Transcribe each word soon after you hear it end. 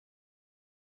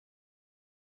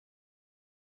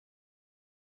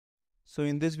So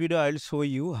in this video, I'll show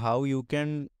you how you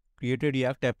can create a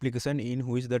React application in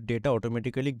which the data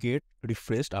automatically get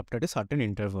refreshed after a certain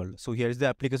interval. So here is the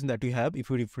application that we have. If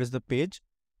you refresh the page,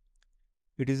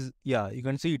 it is, you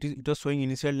can see it was showing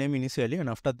initial name initially, and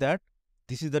after that,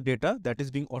 this is the data that is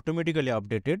being automatically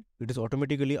updated. It is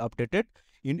automatically updated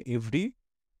in every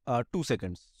 2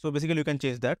 seconds. So basically you can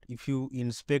change that. If you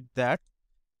inspect that,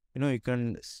 you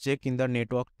can check in the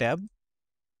network tab.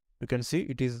 You can see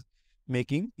it is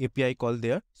making API call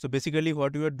there. So basically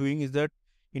what we are doing is that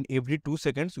in every 2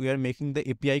 seconds, we are making the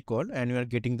API call and we are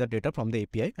getting the data from the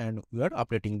API and we are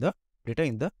updating the data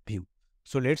in the view.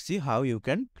 So let's see how you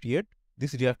can create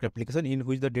this React application in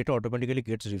which the data automatically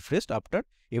gets refreshed after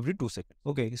every 2 seconds.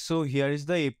 Okay, so here is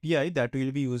the API that we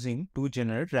will be using to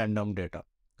generate random data.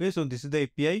 Okay, so this is the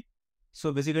API.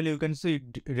 So basically you can see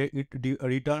it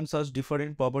returns us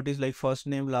different properties like first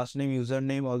name, last name,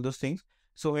 username, all those things.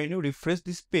 So when you refresh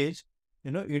this page,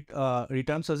 it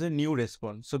returns as a new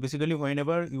response. So basically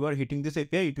whenever you are hitting this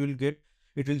API, it will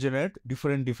generate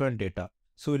different data.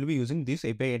 So we'll be using this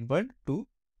API endpoint to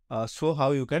show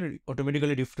how you can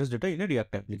automatically refresh data in a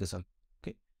React application.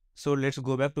 Okay. So let's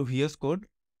go back to VS Code.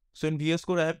 So in VS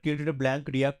Code, I have created a blank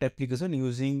React application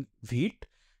using Vite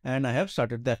and I have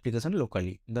started the application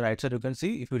locally. In the right side, you can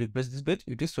see if you refresh this page,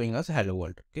 it is showing us hello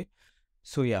world. Okay.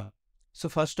 So yeah. So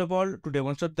first of all, to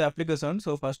demonstrate the application,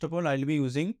 so first of all, I'll be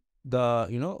using the,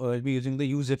 I'll be using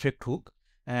the useEffect hook.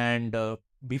 And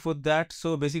before that,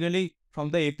 so basically from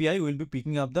the API, we'll be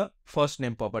picking up the first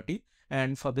name property.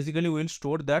 And for basically, we'll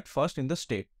store that first in the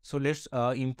state. So let's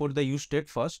import the use state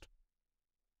first.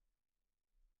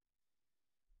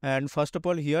 And first of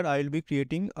all, here I will be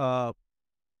creating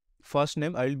first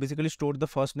name. I will basically store the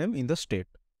first name in the state.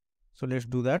 So let's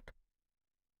do that.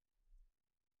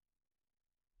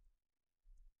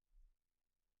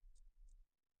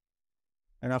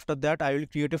 And after that, I will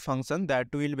create a function that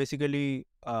will basically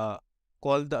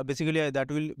that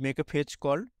will make a fetch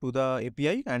call to the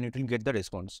API and it will get the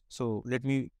response. So let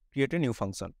me create a new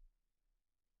function.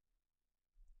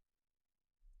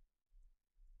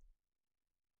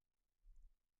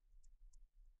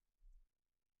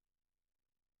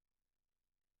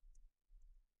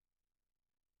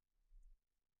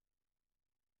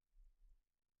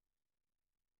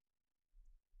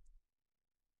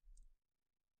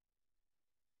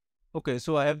 Okay,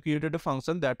 so I have created a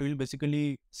function that will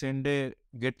basically send a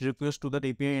GET request to that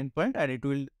API endpoint and it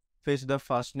will fetch the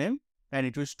first name and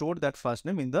it will store that first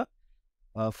name in the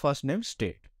first name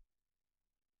state.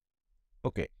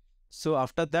 Okay, so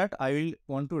after that, I will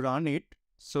want to run it.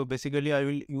 So basically, I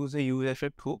will use a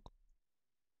useEffect hook.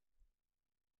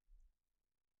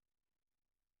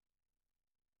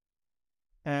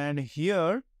 And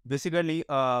here, basically,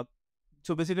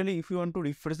 so basically, if you want to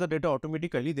refresh the data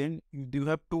automatically, then you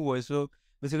have two ways. So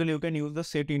basically, you can use the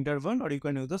setInterval or you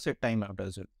can use the setTimeout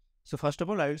as well. So first of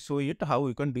all, I will show it how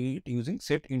you can do it using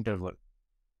setInterval.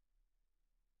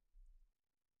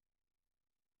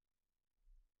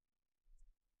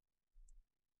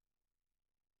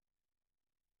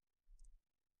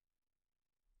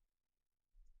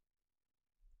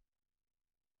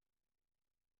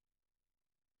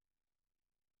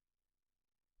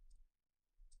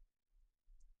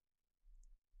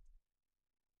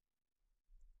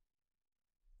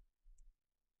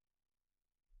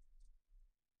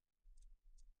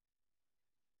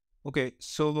 Okay,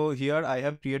 so here I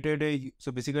have created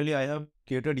so basically I have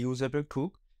created useEffect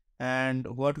hook. And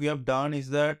what we have done is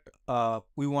that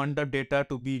we want the data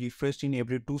to be refreshed in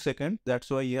every 2 seconds. That's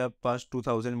why you have passed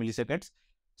 2000 milliseconds.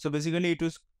 So basically it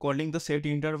is calling the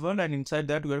setInterval and inside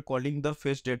that we are calling the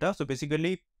fetch data. So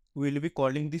basically we will be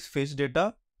calling this fetch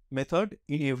data method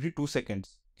in every 2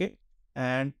 seconds. Okay.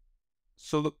 And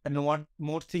so, and one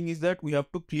more thing is that we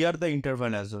have to clear the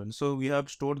interval as well. So we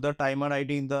have stored the timer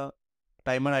ID in the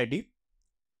timer ID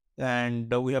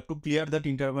and we have to clear that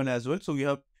interval as well. So we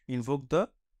have invoked the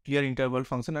clear interval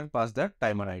function and pass that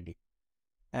timer ID.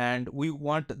 And we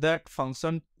want that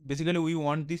function, basically we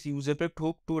want this useEffect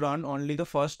hook to run only the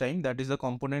first time, that is the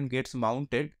component gets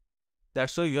mounted.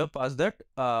 That's why you have passed that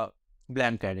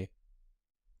blank array.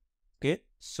 Okay,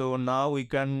 so now we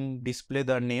can display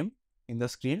the name in the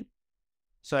screen.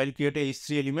 So I'll create a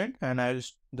H3 element and I'll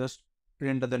just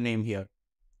render the name here.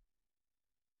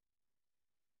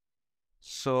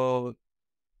 So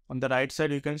on the right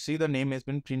side, you can see the name has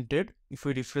been printed. If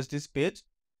we refresh this page,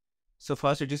 so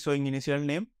first it is showing initial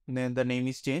name, then the name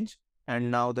is changed,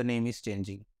 and now the name is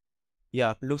changing.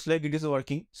 Yeah, looks like it is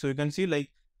working. So you can see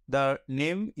like the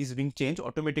name is being changed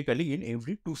automatically in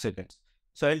every 2 seconds.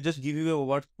 So I'll just give you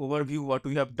a overview what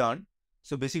we have done.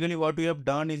 So basically what we have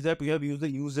done is that we have used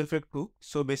the useEffect hook.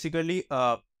 So basically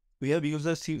we have used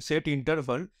the set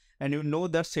interval, and you know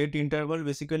that set interval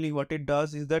basically what it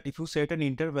does is that if you set an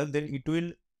interval, then it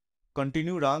will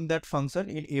continue run that function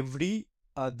in every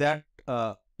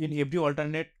in every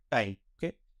alternate time.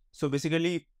 Okay, so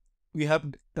basically we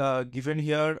have given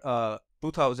here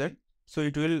 2000, so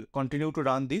it will continue to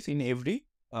run this in every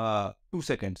 2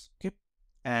 seconds. Okay,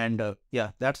 and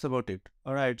yeah, that's about it.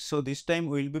 All right, so this time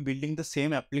we'll be building the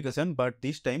same application, but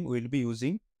this time we'll be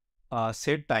using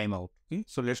set timeout. Okay,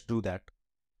 so let's do that.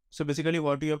 So basically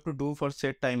what you have to do for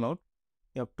set timeout,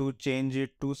 you have to change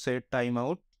it to set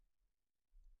timeout.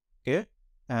 Okay,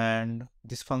 and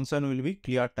this function will be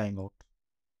clear timeout.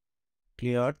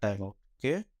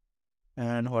 Okay,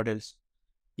 and what else?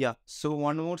 Yeah, so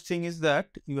one more thing is that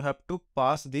you have to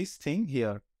pass this thing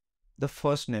here, the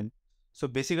first name. So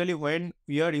basically when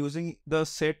we are using the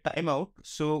set timeout,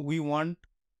 so we want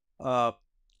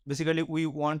basically we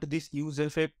want this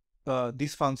useEffect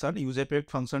this function useEffect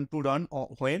function to run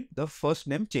when the first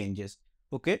name changes.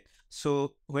 Okay,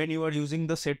 so when you are using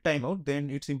the set timeout, then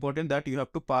it's important that you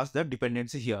have to pass that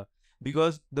dependency here,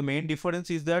 because the main difference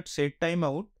is that set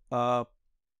timeout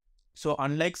so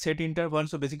unlike set interval,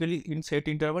 so basically in set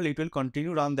interval it will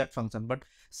continue run that function, but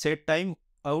set time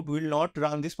out will not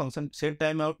run this function. Set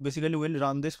timeout basically will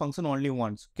run this function only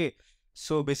once. Okay,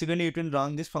 so basically it will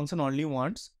run this function only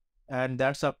once, and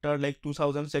that's after like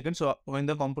 2000 seconds. So when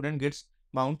the component gets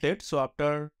mounted, so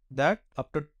after that,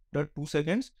 after the 2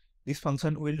 seconds, this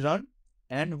function will run,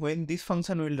 and when this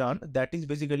function will run, that is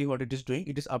basically what it is doing.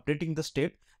 It is updating the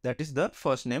state, that is the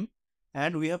first name,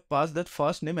 and we have passed that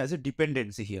first name as a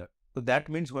dependency here. So that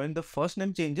means when the first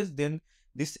name changes, then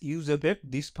this useEffect,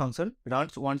 this function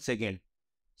runs once again.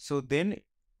 So then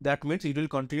that means it will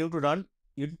continue to run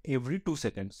in every 2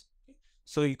 seconds.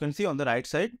 So you can see on the right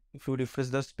side, if you refresh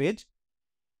this page,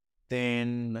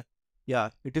 then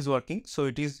yeah, it is working. So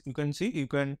it is, you can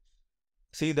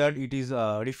see that it is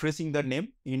refreshing the name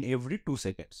in every 2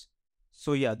 seconds.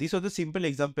 So yeah, these are the simple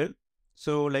example.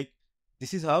 So like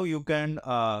this is how you can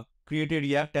create a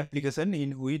React application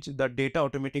in which the data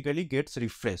automatically gets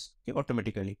refreshed, okay,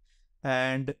 automatically.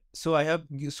 And so I have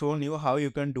shown you how you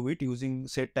can do it using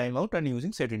set timeout and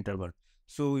using set interval.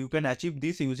 So you can achieve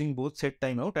this using both set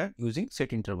timeout and using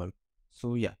set interval.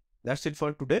 So yeah, that's it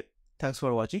for today. Thanks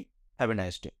for watching. Have a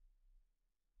nice day.